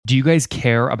Do you guys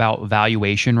care about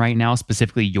valuation right now,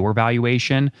 specifically your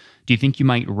valuation? Do you think you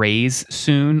might raise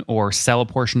soon or sell a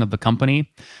portion of the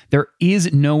company? There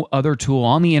is no other tool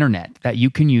on the internet that you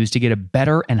can use to get a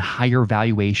better and higher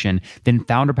valuation than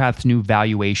FounderPath's new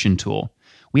valuation tool.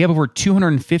 We have over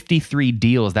 253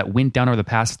 deals that went down over the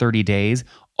past 30 days,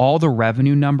 all the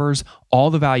revenue numbers, all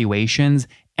the valuations,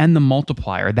 and the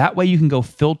multiplier. That way you can go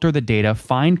filter the data,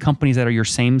 find companies that are your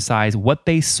same size, what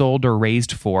they sold or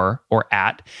raised for or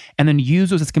at, and then use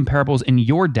those as comparables in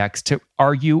your decks to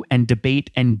argue and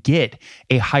debate and get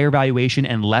a higher valuation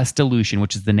and less dilution,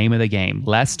 which is the name of the game,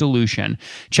 less dilution.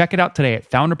 Check it out today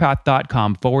at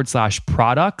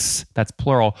founderpath.com/products, that's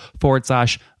plural,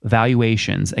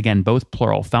 /valuations. Again, both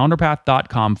plural,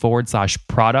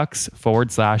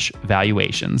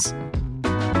 founderpath.com/products/valuations.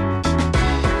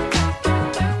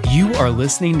 You are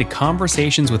listening to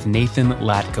Conversations with Nathan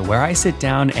Latka, where I sit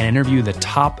down and interview the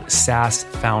top SaaS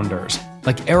founders,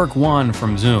 like Eric Wan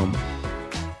from Zoom.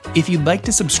 If you'd like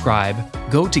to subscribe,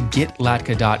 go to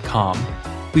getlatka.com.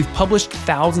 We've published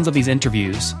thousands of these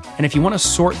interviews, and if you want to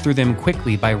sort through them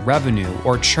quickly by revenue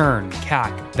or churn,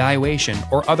 CAC, valuation,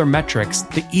 or other metrics,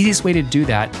 the easiest way to do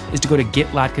that is to go to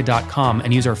getlatka.com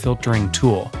and use our filtering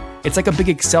tool. It's like a big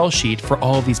Excel sheet for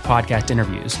all of these podcast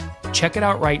interviews. Check it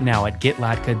out right now at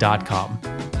getlatka.com.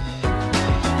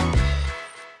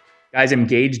 Guys,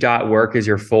 Emgage.work is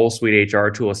your full suite HR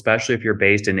tool, especially if you're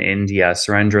based in India.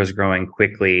 Surendra is growing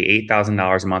quickly,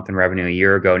 $8,000 a month in revenue a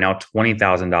year ago, now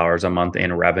 $20,000 a month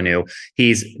in revenue.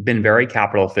 He's been very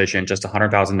capital efficient, just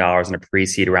 $100,000 in a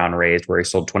pre-seed round raised where he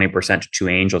sold 20% to two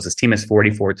angels. His team is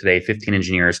 44 today, 15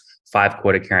 engineers, 5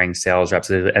 quota-carrying sales reps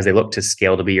as they look to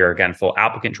scale to be your, again, full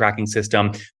applicant tracking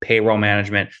system, payroll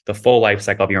management, the full life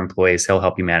cycle of your employees. He'll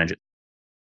help you manage it.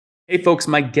 Hey folks,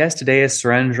 my guest today is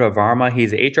Surendra Varma.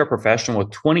 He's an HR professional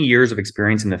with 20 years of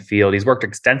experience in the field. He's worked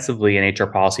extensively in HR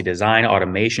policy design,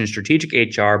 automation, strategic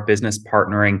HR, business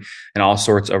partnering, and all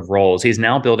sorts of roles. He's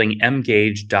now building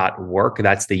Emgage.work.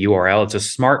 That's the URL. It's a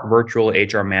smart virtual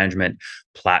HR management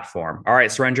platform. All right,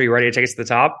 Surendra, you ready to take us to the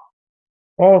top?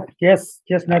 Oh, yes,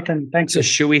 Nathan. Thanks. So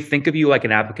should we think of you like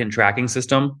an applicant tracking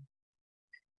system?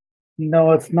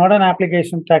 No, it's not an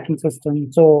application tracking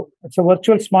system. So it's a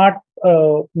virtual smart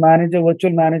virtual manager, which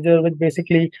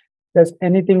basically does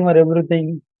anything or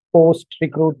everything post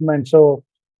recruitment. So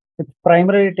it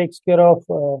primarily takes care of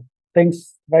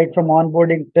things right from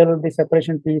onboarding till the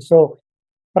separation piece. So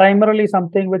primarily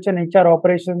something which an HR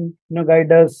operation guy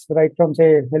does right from,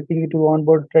 say, helping you to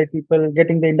onboard right people,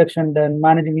 getting the induction done,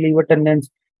 managing leave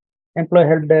attendance, employee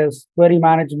help desk, query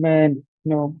management,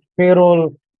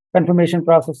 payroll confirmation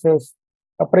processes,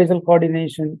 appraisal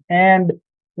coordination, and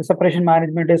the separation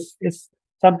management is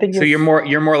something. So you're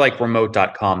more like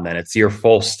remote.com then. It's your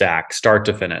full stack, start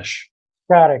to finish.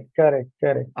 Correct.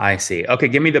 I see. Okay,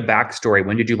 give me the backstory.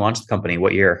 When did you launch the company?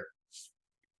 What year?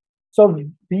 So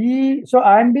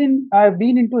I've been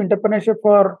into entrepreneurship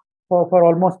for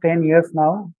almost 10 years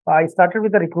now. I started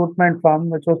with a recruitment firm,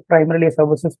 which was primarily a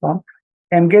services firm.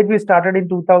 Emgage we started in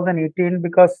 2018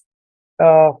 because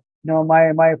my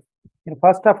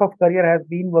first half of career has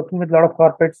been working with a lot of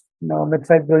corporates,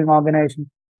 mid-sized growing organizations.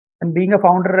 And being a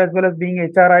founder as well as being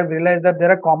HR, I've realized that there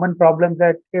are common problems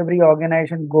that every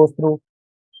organization goes through,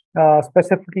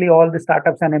 specifically all the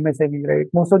startups and MSMEs, right?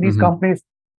 Most of these companies,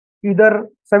 either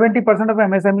 70% of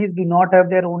MSMEs do not have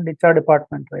their own HR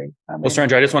department, right? Well,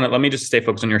 Surendra, let me just stay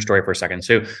focused on your story for a second.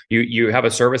 So you have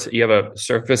a service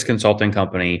consulting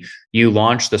company. You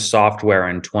launched the software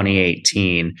in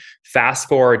 2018. Fast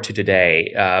forward to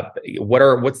today,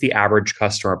 what's the average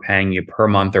customer paying you per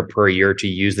month or per year to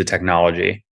use the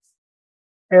technology?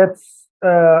 It's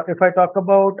if I talk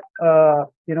about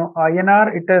INR,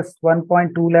 it is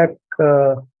 1.2 lakh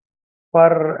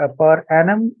per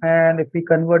annum, and if we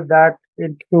convert that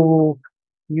into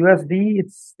USD,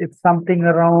 it's something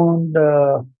around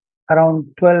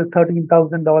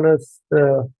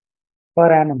 $13,000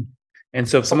 per annum. And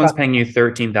so if someone's paying you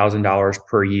 $13,000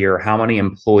 per year, how many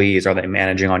employees are they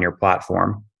managing on your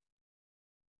platform?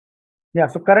 Yeah,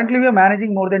 so currently we are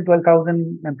managing more than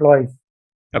 12,000 employees.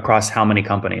 Across how many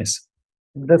companies?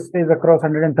 This is across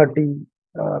 130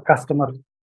 customers.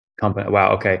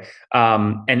 Wow. Okay.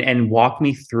 And walk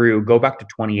me through, go back to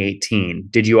 2018.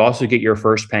 Did you also get your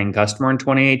first paying customer in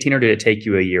 2018 or did it take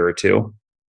you a year or two?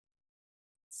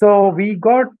 So we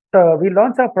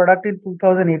launched our product in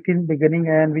 2018 beginning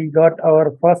and we got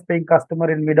our first paying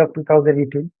customer in mid of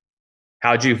 2018.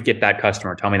 How'd you get that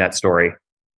customer? Tell me that story.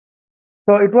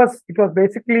 So it was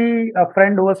basically a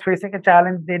friend who was facing a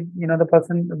challenge. The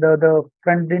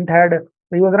friend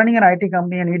he was running an IT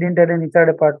company and he didn't have an HR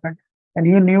department. And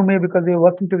he knew me because we were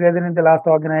working together in the last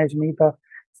organization. He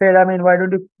said, I mean, why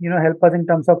don't you help us in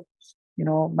terms of,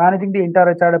 managing the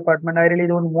entire HR department? I really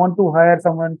don't want to hire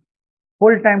someone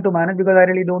full time to manage because I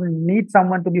really don't need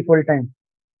someone to be full time.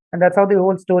 And that's how the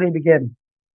whole story began.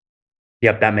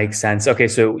 Yep, that makes sense. Okay,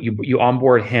 so you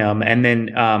onboard him, and then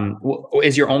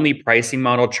is your only pricing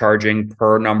model charging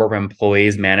per number of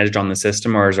employees managed on the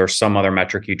system, or is there some other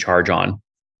metric you charge on?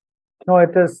 No,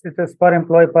 it is per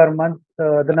employee per month,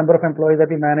 the number of employees that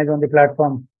we manage on the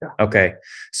platform. Yeah. Okay,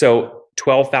 so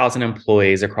 12,000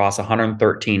 employees across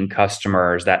 113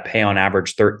 customers that pay on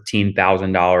average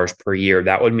 $13,000 per year.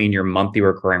 That would mean your monthly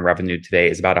recurring revenue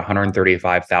today is about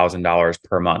 $135,000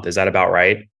 per month. Is that about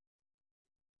right?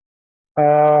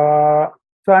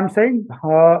 So I'm saying,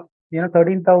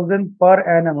 13,000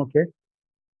 per annum. Okay.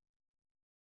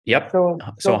 Yep.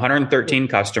 So 113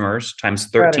 customers times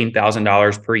correct.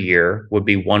 $13,000 per year would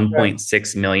be Right.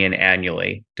 1.6 million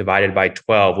annually. Divided by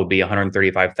 12 would be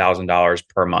 $135,000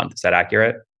 per month. Is that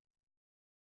accurate?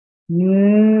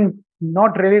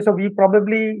 Not really. So we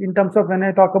probably, in terms of when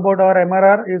I talk about our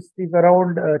MRR, is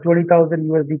around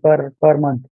 $20,000 per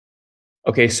month.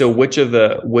 Okay, so which of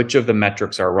the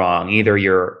metrics are wrong? Either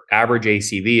your average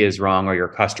ACV is wrong or your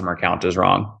customer count is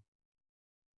wrong.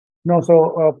 No,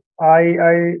 so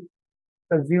I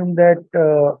assume that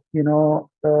the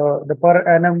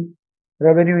per annum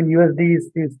revenue in USD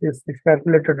is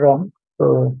calculated wrong.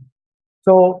 So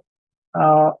so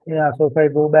if I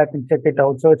go back and check it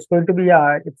out, so it's going to be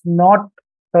it's not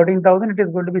 13,000. It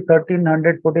is going to be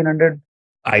 1,300, 1,400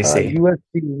 I see.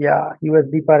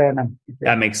 USD per annum.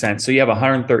 That makes sense. So you have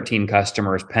 113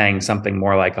 customers paying something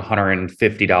more like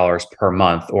 $150 per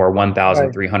month or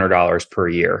 $1,300 per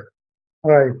year.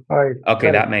 Right.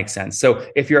 Okay, that makes sense. So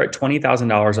if you're at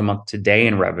 $20,000 a month today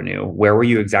in revenue, where were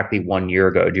you exactly 1 year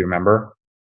ago? Do you remember?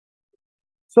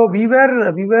 So we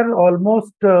were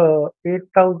almost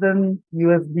 8,000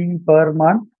 USD per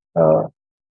month, 12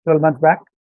 months back.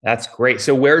 That's great.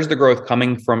 So where's the growth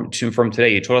coming from today?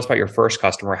 You told us about your first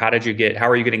customer. How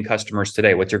are you getting customers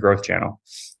today? What's your growth channel?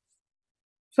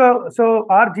 So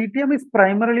our GTM is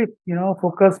primarily,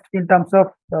 focused in terms of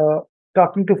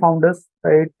talking to founders,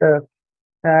 right?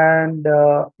 And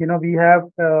we have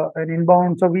an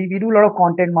inbound. So we do a lot of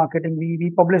content marketing. We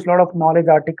publish a lot of knowledge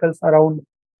articles around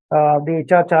the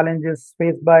HR challenges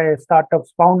faced by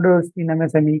startups, founders in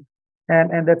MSME,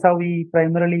 and that's how we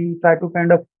primarily try to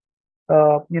kind of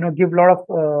give a lot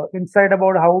of insight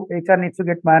about how HR needs to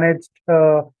get managed.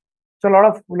 So a lot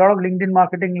of LinkedIn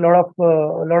marketing, a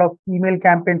lot of email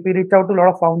campaigns. We reach out to a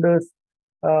lot of founders.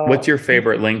 What's your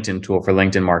favorite LinkedIn tool for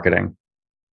LinkedIn marketing?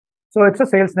 So it's a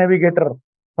sales navigator,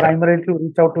 primarily to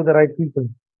reach out to the right people.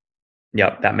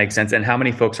 Yep, that makes sense. And how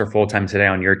many folks are full-time today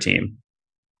on your team?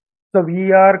 So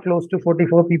we are close to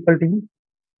 44 people team.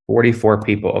 44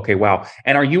 people. Okay, wow.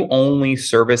 And are you only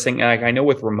servicing, like I know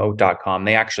with remote.com,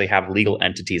 they actually have legal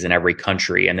entities in every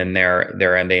country and then they're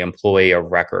the employee of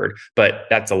record, but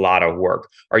that's a lot of work.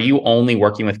 Are you only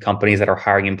working with companies that are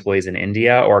hiring employees in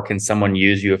India, or can someone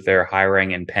use you if they're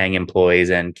hiring and paying employees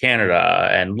in Canada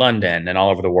and London and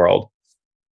all over the world?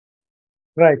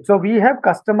 Right. So we have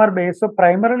customer base. So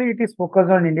primarily it is focused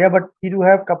on India, but we do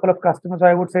have a couple of customers.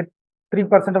 I would say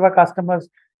 3% of our customers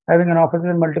having an office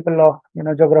in multiple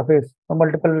geographies or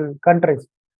multiple countries.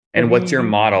 And so what's your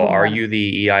model? Are you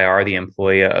the EIR, the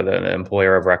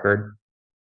employer of record?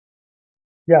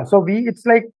 Yeah. So it's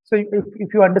like, so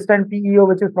if you understand PEO,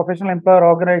 which is professional employer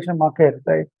organization market,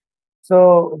 right?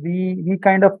 So we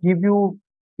kind of give you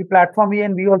the platform,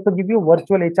 and we also give you a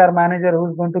virtual HR manager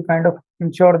who's going to kind of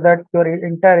ensure that your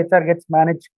entire HR gets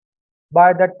managed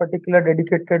by that particular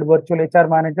dedicated virtual HR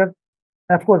manager.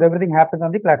 And of course, everything happens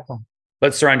on the platform.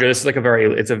 But Surendra, this is like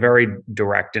it's a very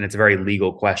direct and it's a very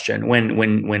legal question.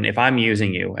 When if I'm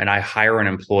using you and I hire an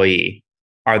employee,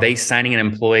 are they signing an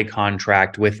employee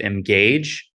contract with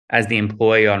Emgage as the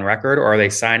employee on record, or are they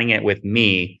signing it with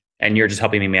me and you're just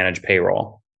helping me manage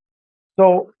payroll?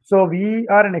 So we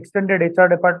are an extended HR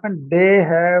department. They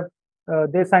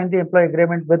sign the employee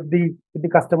agreement with the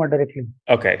customer directly.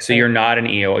 Okay, so you're not an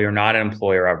EO, you're not an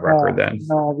employer of record then.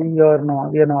 No, we are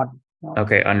not. No.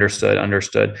 Okay, understood.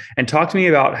 And talk to me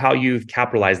about how you've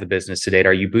capitalized the business to date.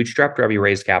 Are you bootstrapped or have you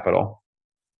raised capital?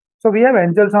 So we have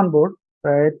angels on board,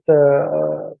 right?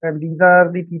 And these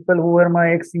are the people who were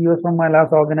my ex-CEOs from my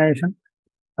last organization.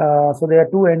 So there are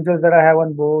two angels that I have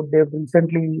on board. They've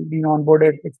recently been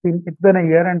onboarded. It's been a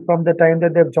year, and from the time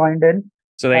that they've joined in.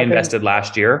 So they invested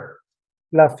last year?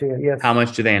 Last year, yes. How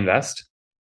much do they invest?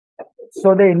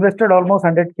 So they invested almost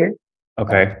 100K.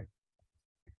 Okay.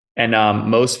 And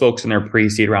most folks in their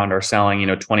pre-seed round are selling,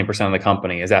 20% of the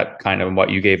company. Is that kind of what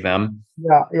you gave them?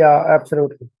 Yeah,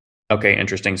 absolutely. Okay,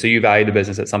 interesting. So you valued the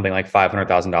business at something like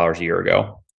 $500,000 a year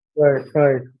ago. Right,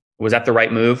 right. Was that the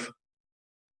right move?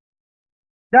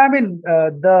 Yeah, I mean,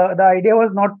 the idea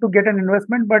was not to get an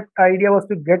investment, but idea was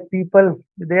to get people.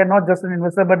 They are not just an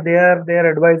investor, but they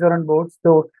are advisor on board.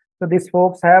 So these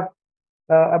folks have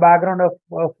a background of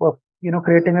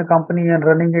creating a company and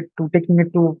running it to taking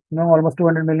it to almost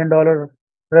 $200 million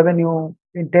revenue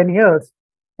in 10 years.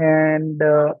 And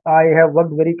I have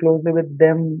worked very closely with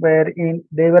them, wherein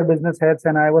they were business heads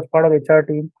and I was part of HR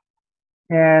team.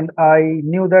 And I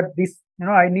knew that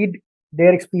I need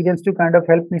their experience to kind of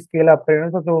help me scale up.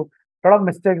 So a lot of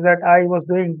mistakes that I was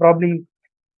doing probably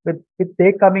with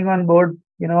they coming on board.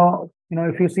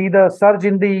 If you see the surge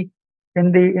in the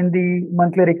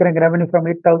monthly recurring revenue from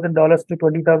 $8,000 to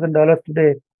 $20,000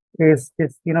 today is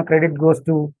credit goes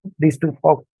to these two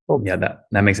folks. Yeah,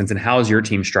 that makes sense. And how is your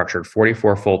team structured?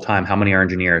 44 full time. How many are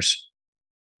engineers?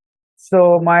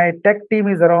 So my tech team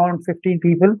is around 15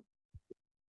 people.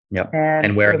 Yep.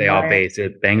 And And where are they all based?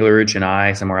 At Bangalore,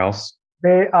 Chennai, somewhere else?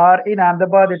 they are in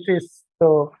Ahmedabad. It is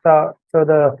so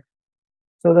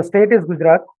the state is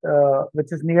Gujarat,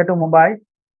 which is near to Mumbai.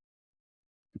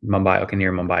 Mumbai. Okay,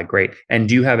 near Mumbai. Great. And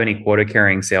do you have any quota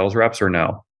carrying sales reps or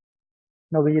no?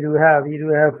 No, we do have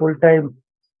full time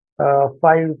 5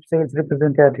 sales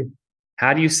representatives.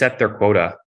 How do you set their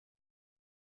quota?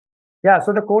 Yeah,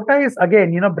 so the quota is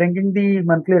again, bringing the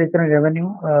monthly recurring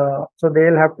revenue. So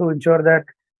they'll have to ensure that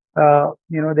there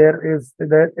is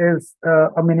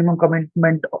a minimum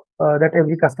commitment that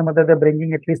every customer that they're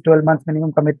bringing at least 12 months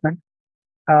minimum commitment.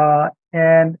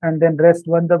 And then rest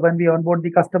when we onboard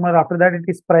the customer, after that it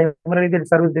is primarily the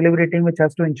service delivery team which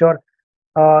has to ensure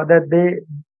that the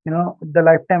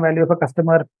lifetime value of a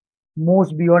customer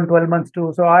moves beyond 12 months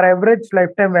too. So our average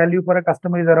lifetime value for a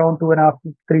customer is around 2.5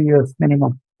 to 3 years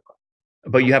minimum.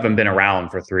 But you haven't been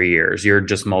around for 3 years. You're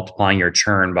just multiplying your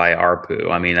churn by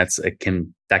ARPU. I mean, that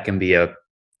can be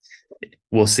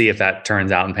we'll see if that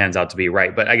turns out and pans out to be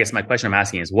right. But I guess my question I'm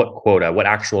asking is what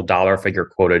actual dollar figure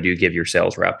quota do you give your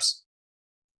sales reps?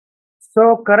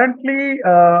 So currently,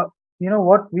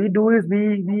 what we do is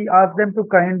we ask them to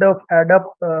kind of add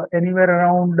up anywhere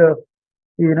around,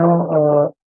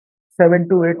 7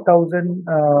 to 8 thousand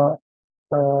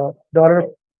dollar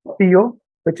PO,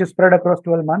 which is spread across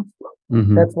 12 months.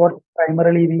 Mm-hmm. That's what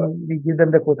primarily we give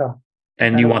them the quota.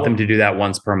 And you want them to do that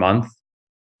once per month?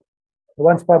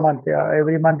 Once per month, yeah.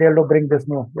 Every month they'll to bring this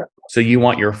new, yeah. So you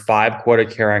want your 5 quota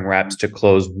carrying reps to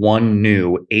close one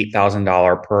new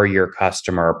 $8,000 per year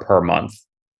customer per month?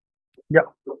 Yeah.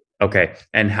 Okay.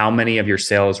 And how many of your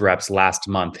sales reps last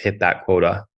month hit that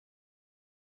quota?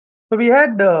 So we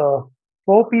had 4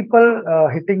 people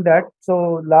hitting that.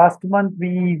 So last month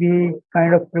we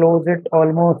kind of closed it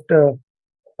almost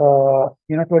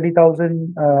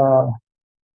 20,000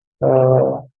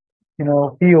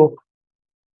 PO.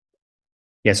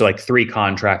 Yeah, so like 3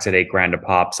 contracts at $8,000 a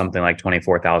pop, something like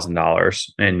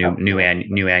 $24,000 in new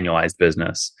annualized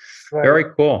business. Right. Very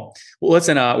cool. Well,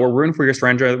 listen, we're rooting for you,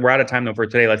 Surendra. We're out of time though for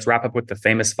today. Let's wrap up with the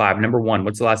famous 5. Number 1,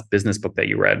 what's the last business book that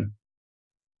you read?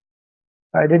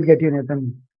 I didn't get you,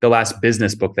 Nathan. The last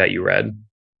business book that you read?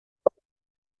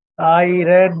 I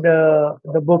read the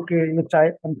book which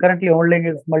I am currently holding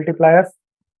is Multipliers.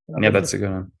 Yeah, that's a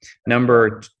good one.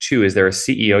 Number 2, is there a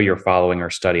CEO you're following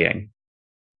or studying?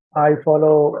 I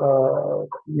follow,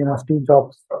 Steve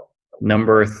Jobs.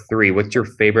 Number 3, what's your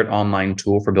favorite online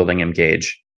tool for building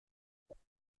Emgage?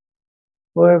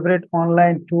 Favorite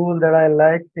online tool that I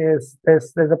like is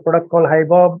there's a product called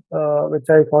HiBob, which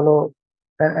I follow,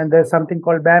 and there's something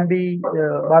called Bambi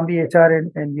HR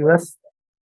in US.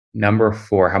 Number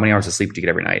 4, how many hours of sleep do you get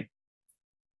every night?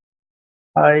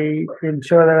 I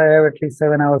ensure that I have at least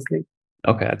 7 hours sleep.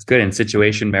 Okay, that's good. In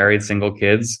situation, married, single,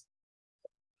 kids?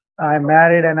 I'm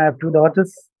married and I have 2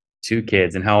 daughters. 2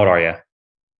 kids. And how old are you?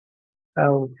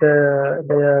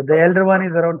 The elder one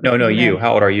is around. No, you.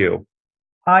 How old are you?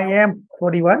 I am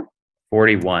 41.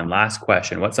 41. Last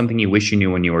question. What's something you wish you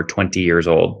knew when you were 20 years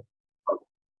old?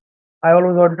 I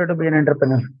always wanted to be an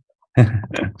entrepreneur.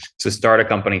 So start a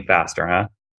company faster, huh?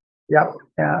 Yeah.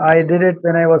 I did it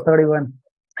when I was 31.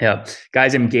 Yeah.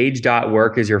 Guys,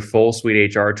 Emgage.work is your full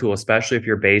suite HR tool, especially if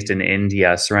you're based in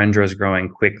India. Surendra is growing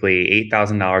quickly,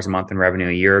 $8,000 a month in revenue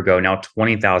a year ago, now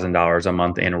 $20,000 a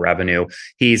month in revenue.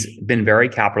 He's been very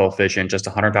capital efficient, just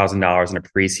 $100,000 in a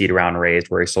pre-seed round raised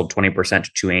where he sold 20%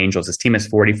 to 2 angels. His team is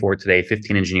 44 today,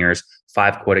 15 engineers,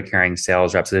 5 quota carrying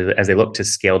sales reps as they look to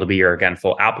scale to be your, again,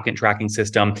 full applicant tracking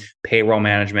system, payroll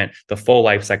management, the full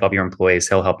life cycle of your employees.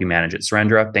 He'll help you manage it.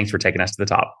 Surendra, thanks for taking us to the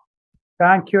top.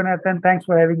 Thank you, Nathan. Thanks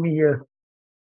for having me here.